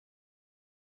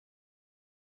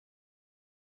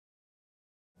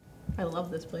I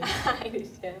love this place. I do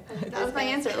too. That was my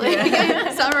answer. Like,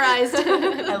 summarized.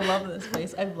 I love this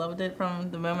place. I've loved it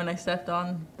from the moment I stepped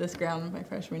on this ground my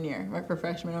freshman year, right for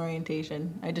freshman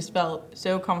orientation. I just felt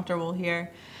so comfortable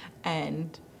here,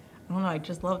 and I don't know, I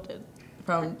just loved it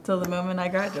from till the moment I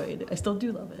graduated. I still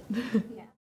do love it. Yeah.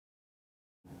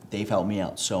 They've helped me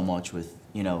out so much with,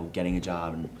 you know, getting a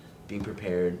job and being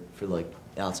prepared for like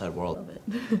the outside world. Love it.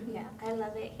 Yeah, I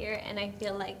love it here, and I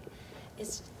feel like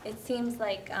it seems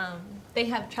like they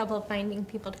have trouble finding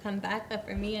people to come back, but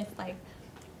for me it's like,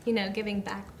 you know, giving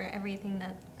back for everything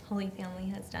that Holy Family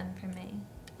has done for me.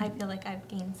 I feel like I've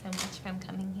gained so much from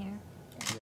coming here.